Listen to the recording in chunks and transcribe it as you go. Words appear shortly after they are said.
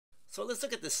So let's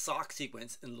look at the SOC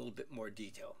sequence in a little bit more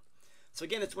detail. So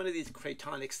again, it's one of these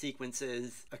cratonic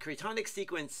sequences. A cratonic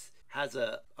sequence has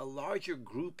a larger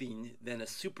grouping than a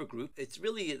supergroup. It's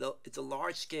a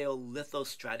large-scale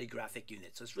lithostratigraphic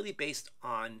unit. So it's really based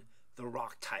on the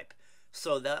rock type.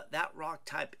 So that rock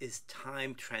type is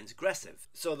time transgressive.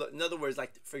 So in other words,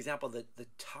 like for example, the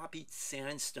Top-Eat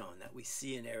sandstone that we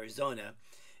see in Arizona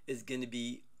is going to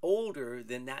be older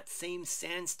than that same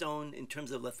sandstone in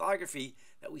terms of lithography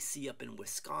that we see up in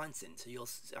Wisconsin. So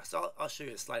I'll show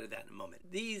you a slide of that in a moment.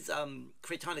 These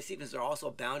cratonic sequences are also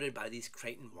bounded by these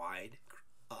craton-wide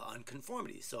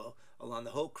unconformities. So along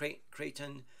the whole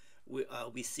craton,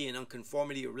 we see an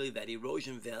unconformity, or really that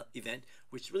erosion event,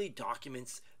 which really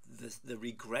documents the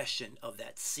regression of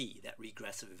that C, that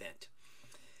regressive event.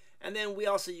 And then we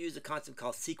also use a concept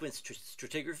called sequence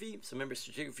stratigraphy. So remember,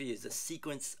 stratigraphy is a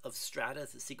sequence of strata,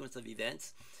 it's a sequence of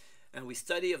events. And we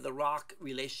study of the rock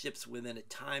relationships within a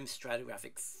time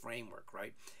stratigraphic framework,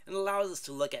 right? And it allows us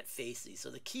to look at facies.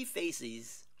 So the key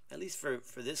facies, at least for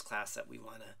this class that we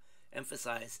want to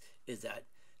emphasize, is that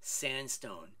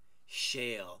sandstone,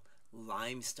 shale,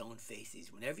 limestone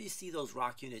facies. Whenever you see those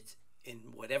rock units in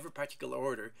whatever particular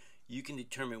order, you can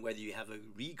determine whether you have a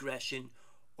regression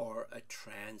or a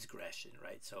transgression,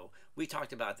 right? So we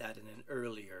talked about that in an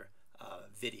earlier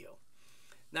video.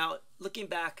 Now, looking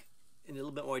back in a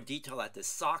little bit more detail at the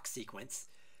SOC sequence,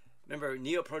 remember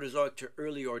Neoproterozoic to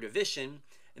early Ordovician,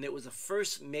 and it was the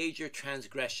first major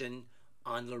transgression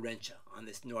on Laurentia, on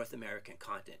this North American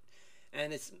continent.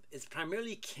 And it's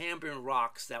primarily Cambrian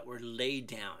rocks that were laid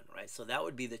down, right? So that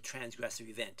would be the transgressive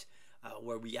event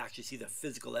where we actually see the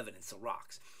physical evidence of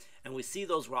rocks. And we see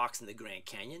those rocks in the Grand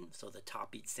Canyon, so the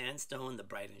Top-Eat sandstone, the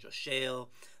Bright Angel shale,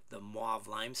 the Mauve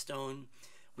limestone.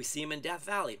 We see them in Death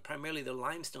Valley, primarily the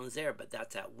limestones there, but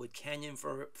that's at Wood Canyon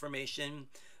formation,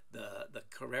 the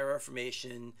Carrera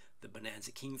formation, the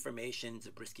Bonanza King formations,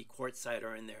 the Brisky quartzite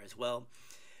are in there as well.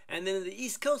 And then in the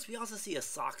East Coast, we also see a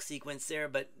SOC sequence there,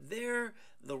 but there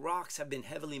the rocks have been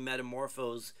heavily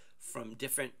metamorphosed from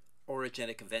different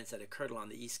orogenic events that occurred along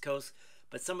the East Coast.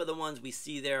 But some of the ones we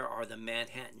see there are the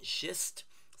Manhattan schist.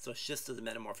 So schist is a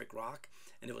metamorphic rock,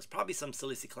 and it was probably some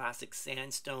siliciclastic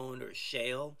sandstone or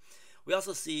shale. We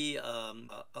also see a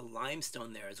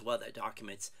limestone there as well that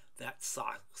documents that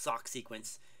SOC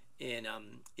sequence in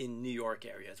New York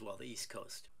area as well, the East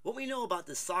Coast. What we know about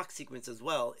the SOC sequence as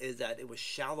well is that it was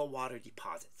shallow water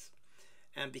deposits.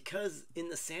 And because in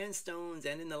the sandstones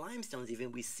and in the limestones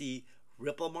even, we see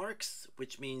ripple marks,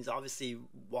 which means obviously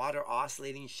water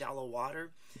oscillating, shallow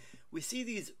water. We see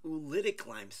these oolitic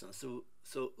limestones.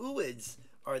 So ooids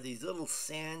are these little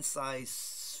sand-sized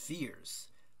spheres.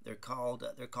 They're called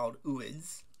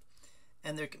ooids,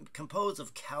 and they're composed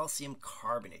of calcium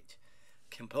carbonate.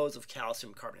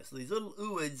 So these little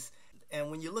ooids, and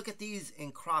when you look at these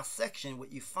in cross-section,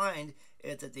 what you find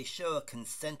is that they show a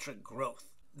concentric growth.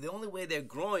 The only way they're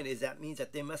growing is that means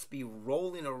that they must be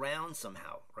rolling around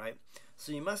somehow, right?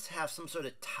 So you must have some sort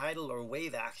of tidal or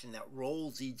wave action that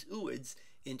rolls these ooids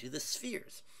into the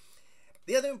spheres.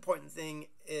 The other important thing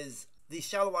is these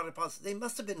shallow water deposits, they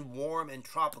must have been warm and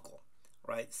tropical,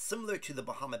 right? Similar to the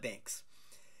Bahama Banks.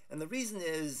 And the reason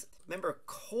is, remember,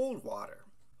 cold water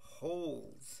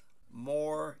holds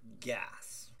more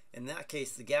gas. In that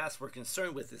case, the gas we're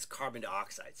concerned with is carbon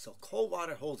dioxide. So cold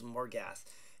water holds more gas.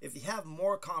 If you have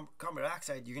more carbon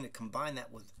dioxide, you're going to combine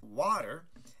that with water,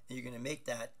 and you're going to make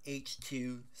that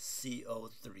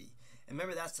H2CO3. And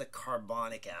remember, that's a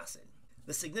carbonic acid.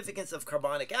 The significance of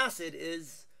carbonic acid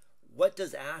is, what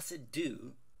does acid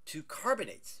do to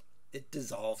carbonates? It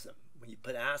dissolves them. When you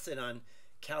put acid on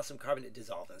calcium carbonate, it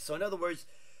dissolves them. So in other words,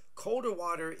 colder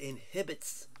water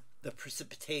inhibits the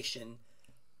precipitation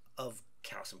of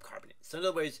calcium carbonate. So in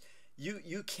other words,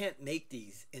 you can't make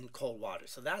these in cold water.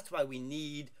 So that's why we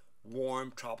need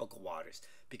warm tropical waters,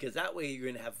 because that way you're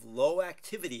going to have low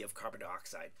activity of carbon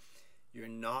dioxide. You're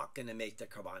not going to make the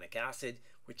carbonic acid,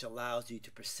 which allows you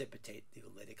to precipitate the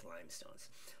oolitic limestones.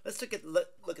 Let's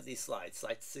look at these slides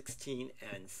 16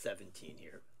 and 17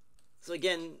 here. So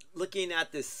again, looking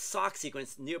at this SOC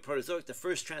sequence, Neoproterozoic, the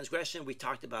first transgression, we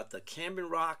talked about the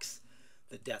Cambrian rocks,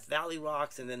 the Death Valley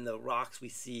rocks, and then the rocks we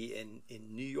see in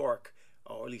New York,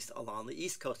 or at least along the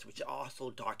East Coast, which also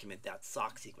document that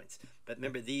SOC sequence. But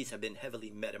remember, these have been heavily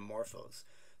metamorphosed.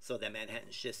 So the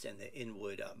Manhattan schist and the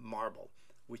Inwood marble,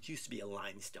 which used to be a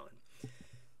limestone.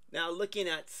 Now looking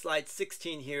at slide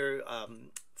 16 here,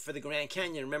 for the Grand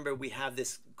Canyon, remember we have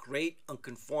this great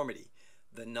unconformity.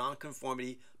 The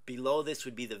nonconformity Below this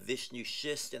would be the Vishnu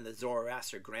schist and the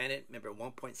Zoroaster granite. Remember,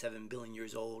 1.7 billion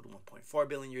years old, 1.4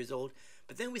 billion years old.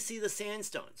 But then we see the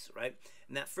sandstones, right?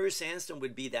 And that first sandstone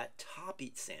would be that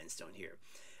Topete sandstone here.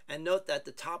 And note that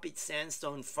the Topete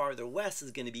sandstone farther west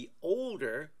is going to be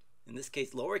older, in this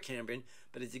case lower Cambrian,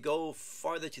 but as you go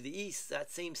farther to the east,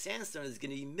 that same sandstone is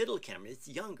going to be middle Cambrian. It's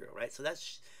younger, right? So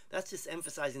that's just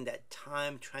emphasizing that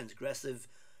time transgressive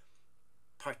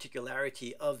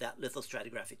particularity of that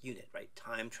lithostratigraphic unit, right?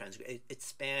 It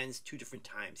spans two different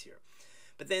times here.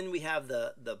 But then we have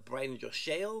the Bright Angel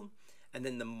Shale and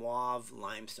then the Mauve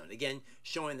Limestone, again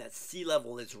showing that sea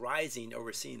level is rising, or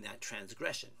we're seeing that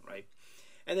transgression, right?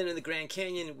 And then in the Grand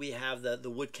Canyon we have the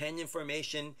Wood Canyon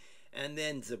Formation, and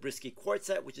then Zabriskie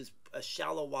Quartzite, which is a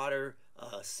shallow water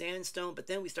sandstone. But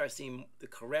then we start seeing the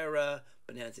Carrera,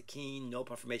 Bonanza Keen,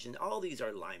 Nopal Formation. All these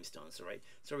are limestones, right?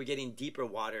 So we're getting deeper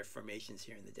water formations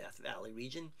here in the Death Valley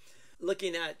region.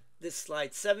 Looking at this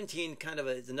slide 17 kind of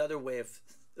is another way of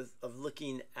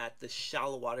looking at the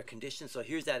shallow water conditions. So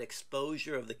here's that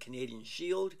exposure of the Canadian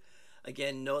Shield.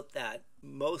 Again, note that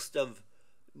most of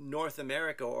North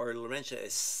America, or Laurentia,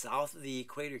 is south of the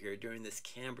equator here during this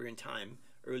Cambrian time,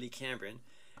 early Cambrian.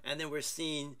 And then we're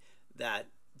seeing that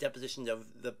deposition of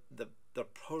the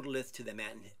protolith to the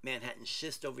Manhattan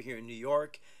schist over here in New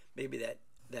York. Maybe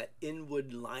that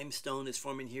Inwood limestone is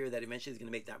forming here that eventually is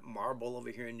going to make that marble over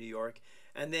here in New York.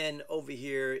 And then over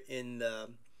here in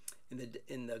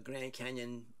the Grand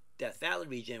Canyon Death Valley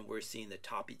region, we're seeing the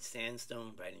Topete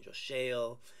sandstone, Bright Angel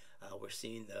Shale. We're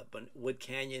seeing the Wood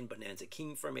Canyon, Bonanza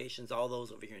King formations, all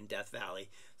those over here in Death Valley.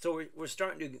 So we're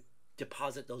starting to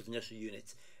deposit those initial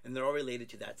units, and they're all related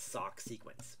to that Sauk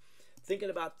sequence.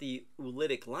 Thinking about the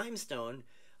oolitic limestone,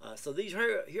 so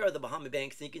here are the Bahama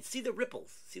Banks, and you can see the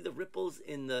ripples. See the ripples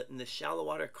in the shallow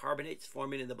water carbonates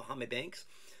forming in the Bahama Banks.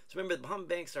 So remember, the Bahama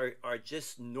Banks are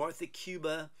just north of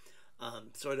Cuba,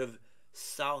 sort of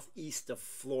southeast of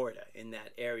Florida, in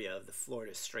that area of the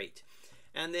Florida Strait.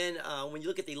 And then when you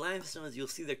look at the limestones, you'll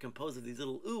see they're composed of these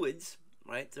little ooids,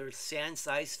 right? They're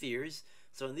sand-sized spheres.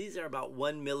 So these are about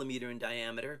 1 millimeter in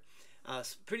diameter.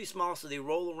 Pretty small, so they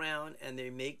roll around and they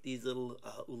make these little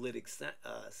oolitic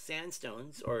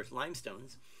sandstones or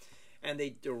limestones, and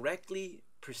they directly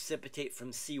precipitate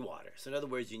from seawater. So in other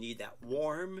words, you need that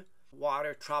warm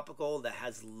water, tropical, that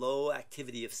has low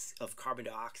activity of carbon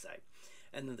dioxide.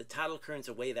 And then the tidal currents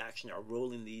of wave action are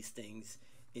rolling these things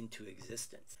into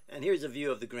existence. And here's a view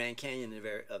of the Grand Canyon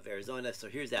of Arizona. So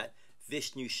here's that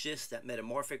Vishnu schist, that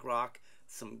metamorphic rock,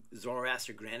 some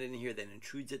Zoroaster granite in here that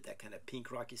intrudes it, that kind of pink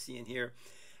rock you see in here.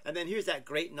 And then here's that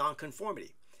great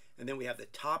nonconformity. And then we have the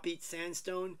Topete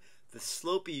sandstone. The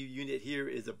slopey unit here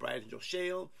is a Bright Angel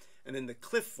Shale. And then the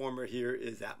cliff former here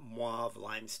is that Mauve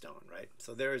Limestone, right?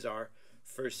 So there's our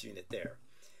first unit there.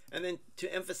 And then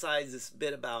to emphasize this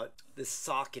bit about the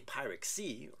Sauk Epiric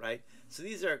Sea, right? So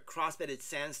these are cross-bedded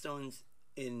sandstones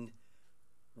in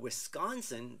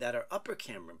Wisconsin that are upper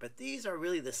Cambrian, but these are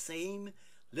really the same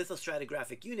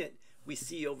lithostratigraphic unit we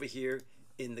see over here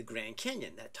in the Grand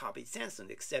Canyon, that Topete sandstone,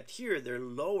 except here they're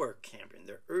lower Cambrian,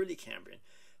 they're early Cambrian.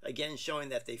 Again, showing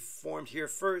that they formed here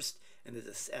first, and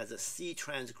as a sea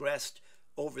transgressed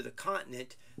over the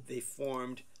continent, they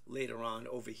formed later on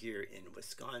over here in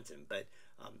Wisconsin. But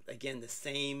again, the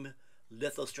same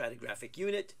lithostratigraphic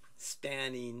unit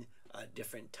spanning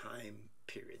different time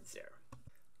periods there.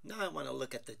 Now I want to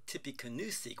look at the Tippecanoe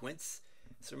sequence.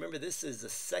 So remember, this is the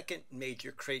second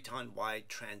major craton-wide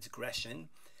transgression,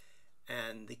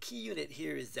 and the key unit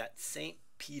here is that St.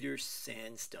 Peter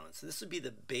sandstone. So this would be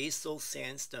the basal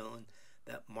sandstone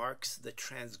that marks the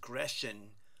transgression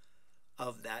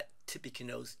of that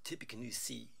Tippecanoe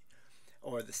Sea,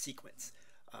 or the sequence.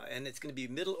 And it's going to be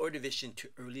Middle Ordovician to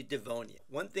early Devonian.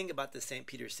 One thing about the St.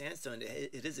 Peter sandstone,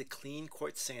 it is a clean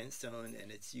quartz sandstone,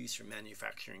 and it's used for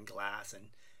manufacturing glass,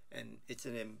 and it's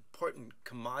an important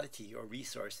commodity or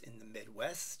resource in the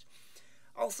Midwest.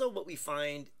 Also, what we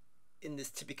find in this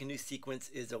Tippecanoe sequence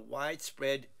is a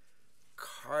widespread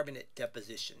carbonate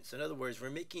deposition. So in other words, we're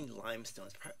making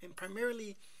limestones, and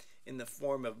primarily in the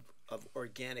form of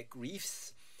organic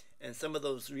reefs, and some of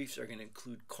those reefs are going to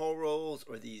include corals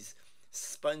or these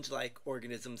sponge-like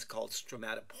organisms called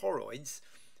stromatoporoids.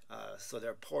 So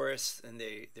they're porous, and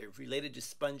they're related to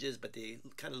sponges, but they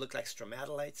kind of look like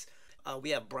stromatolites. We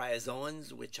have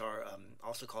bryozoans, which are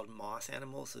also called moss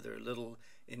animals, so they're little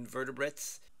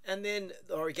invertebrates. And then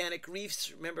the organic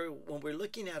reefs, remember, when we're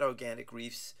looking at organic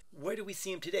reefs, where do we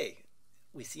see them today?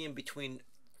 We see them between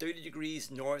 30 degrees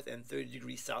north and 30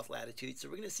 degrees south latitude, so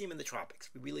we're going to see them in the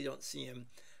tropics. We really don't see them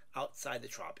outside the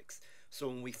tropics. So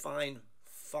when we find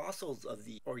fossils of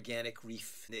the organic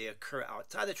reef, they occur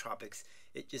outside the tropics,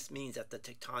 it just means that the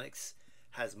tectonics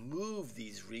has moved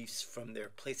these reefs from their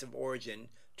place of origin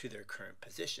to their current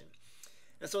position.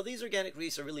 And so these organic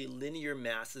reefs are really linear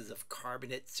masses of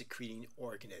carbonate secreting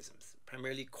organisms,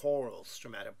 primarily corals,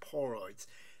 stromatoporoids,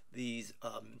 these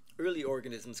early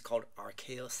organisms called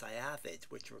archaeocyathids,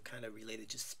 which were kind of related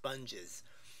to sponges.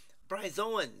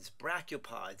 Bryozoans,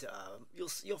 brachiopods,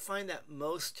 you'll find that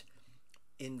most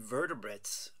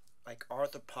invertebrates like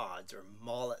arthropods or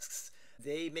mollusks,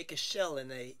 they make a shell and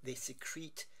they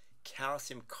secrete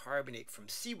calcium carbonate from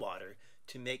seawater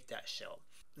to make that shell.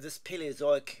 This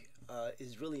Paleozoic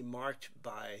is really marked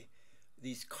by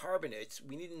these carbonates.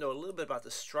 We need to know a little bit about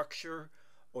the structure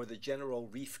or the general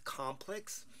reef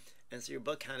complex. And so your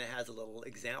book kind of has a little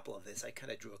example of this. I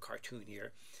kind of drew a cartoon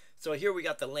here. So here we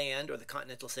got the land or the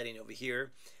continental setting over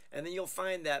here. And then you'll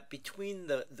find that between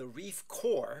the reef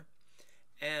core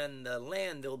and the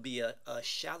land, there'll be a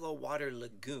shallow water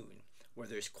lagoon where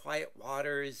there's quiet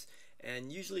waters,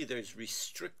 and usually there's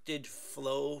restricted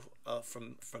flow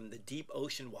from the deep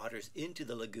ocean waters into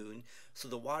the lagoon. So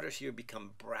the waters here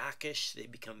become brackish, they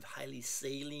become highly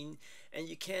saline, and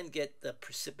you can get the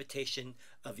precipitation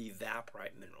of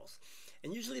evaporite minerals.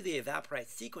 And usually the evaporite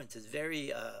sequence is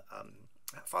very,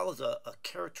 follows a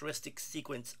characteristic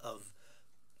sequence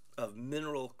of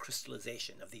mineral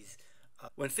crystallization of these.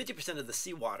 When 50% of the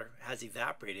seawater has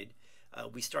evaporated,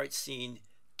 we start seeing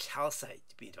calcite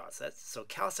being deposited. So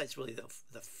calcite is really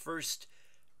the first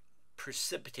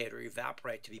precipitate or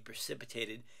evaporite to be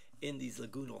precipitated in these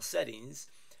lagoonal settings.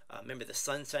 Remember the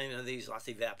sun setting on these, lots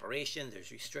of evaporation,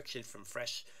 there's restriction from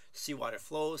fresh seawater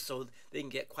flows, so they can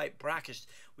get quite brackish.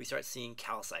 We start seeing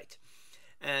calcite.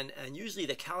 And usually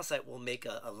the calcite will make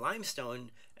a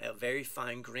limestone, a very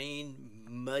fine grain,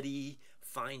 muddy,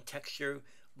 fine texture.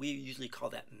 We usually call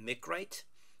that micrite,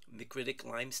 micritic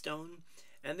limestone.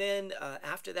 And then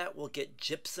after that, we'll get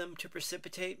gypsum to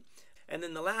precipitate. And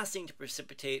then the last thing to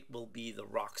precipitate will be the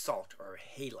rock salt or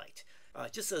halite.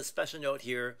 Just a special note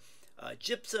here,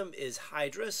 gypsum is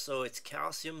hydrous, so it's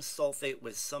calcium sulfate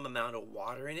with some amount of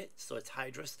water in it, so it's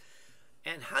hydrous.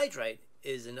 And hydrite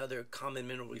is another common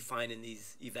mineral we find in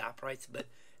these evaporites, but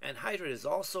anhydrite is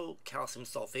also calcium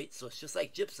sulfate, so it's just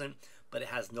like gypsum, but it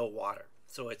has no water.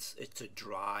 So it's a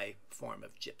dry form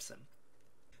of gypsum.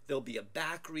 There'll be a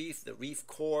back reef, the reef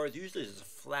core. Usually there's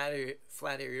a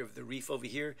flat area of the reef over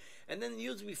here. And then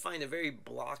usually we find a very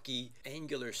blocky,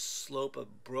 angular slope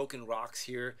of broken rocks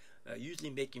here, usually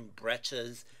making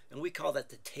breccias. And we call that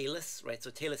the talus, right? So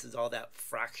talus is all that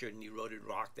fractured and eroded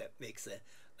rock that makes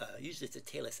usually it's a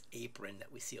talus apron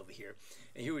that we see over here.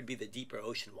 And here would be the deeper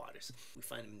ocean waters. We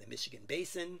find them in the Michigan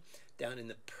Basin, down in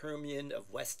the Permian of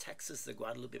West Texas, the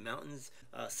Guadalupe Mountains.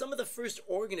 Some of the first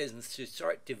organisms to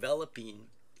start developing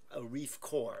a reef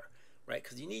core, right?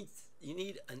 Because you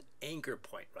need an anchor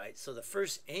point, right? So the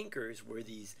first anchors were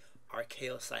these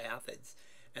archaeocyathids,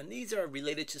 and these are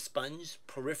related to sponge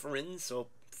poriferans. So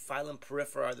phylum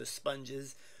Porifera are the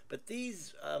sponges, but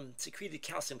these secreted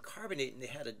calcium carbonate, and they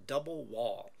had a double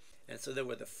wall, and so they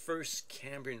were the first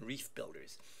Cambrian reef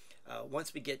builders.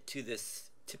 Once we get to this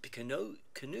Tippecanoe,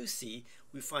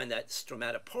 we find that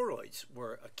stromatoporoids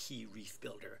were a key reef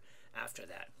builder after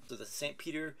that. So the St.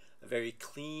 Peter, a very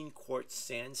clean quartz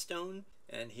sandstone,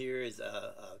 and here is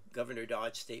a Governor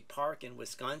Dodge State Park in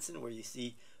Wisconsin where you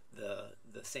see the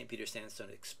St. Peter sandstone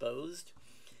exposed.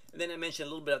 And then I mentioned a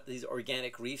little bit about these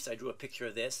organic reefs. I drew a picture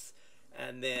of this,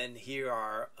 and then here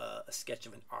are a sketch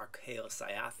of an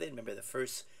archaeocyatid. Remember the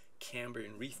first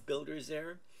Cambrian reef builders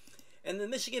there. And the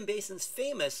Michigan Basin's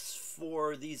famous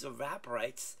for these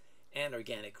evaporites and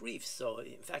organic reefs. So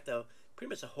in fact, pretty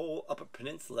much the whole upper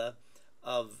peninsula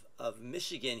of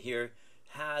Michigan here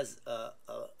has a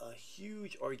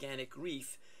huge organic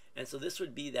reef. And so this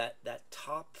would be that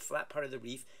top flat part of the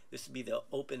reef. This would be the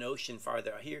open ocean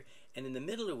farther out here. And in the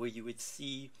middle of where you would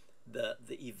see the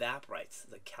evaporites,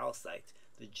 the calcite,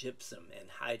 the gypsum and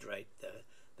hydrite,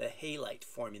 the halite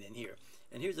forming in here.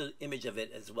 And here's an image of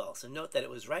it as well. So note that it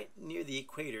was right near the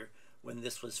equator when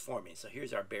this was forming. So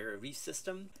here's our barrier reef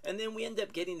system. And then we end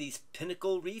up getting these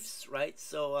pinnacle reefs, right?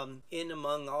 So in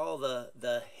among all the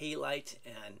halite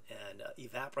and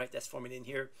evaporite that's forming in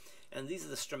here. And these are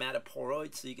the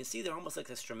stromatoporoids. So you can see they're almost like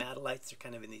the stromatolites. They're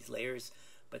kind of in these layers,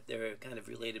 but they're kind of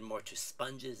related more to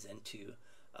sponges and to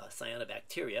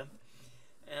cyanobacteria.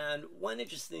 And one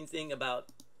interesting thing about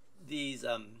these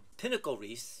pinnacle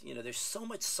reefs, there's so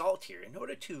much salt here. In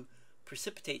order to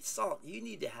precipitate salt, you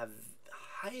need to have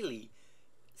highly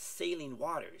saline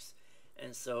waters.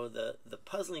 And so the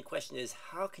puzzling question is,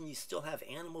 how can you still have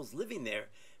animals living there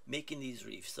making these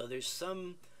reefs? So there's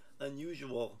some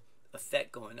unusual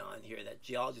effect going on here that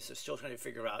geologists are still trying to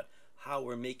figure out how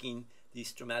we're making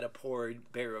these stromatoporoid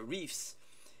barrier reefs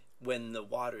when the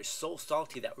water is so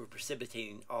salty that we're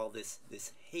precipitating all this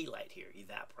halite here,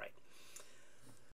 evaporite.